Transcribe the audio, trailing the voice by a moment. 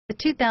The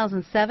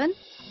 2007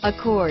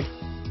 Accord.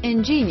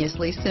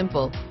 Ingeniously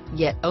simple,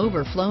 yet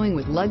overflowing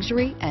with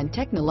luxury and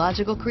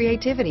technological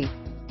creativity.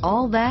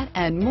 All that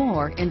and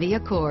more in the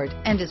Accord,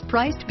 and is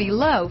priced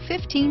below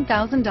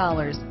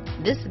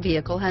 $15,000. This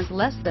vehicle has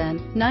less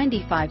than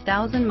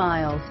 95,000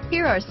 miles.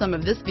 Here are some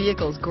of this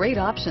vehicle's great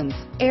options: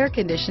 air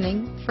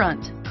conditioning,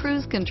 front,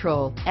 cruise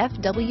control,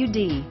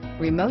 FWD,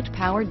 remote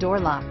power door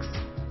locks,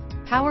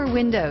 power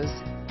windows,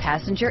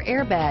 passenger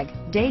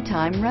airbag,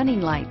 daytime running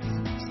lights,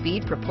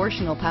 speed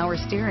proportional power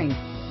steering,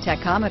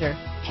 tachometer,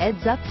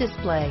 heads-up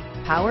display,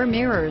 power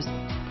mirrors,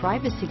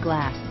 privacy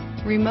glass,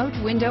 remote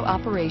window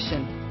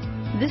operation.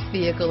 This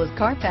vehicle is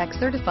Carfax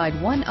certified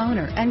one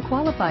owner and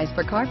qualifies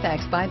for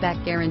Carfax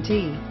buyback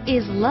guarantee.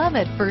 Is love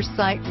at first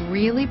sight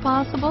really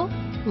possible?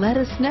 Let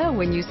us know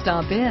when you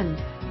stop in.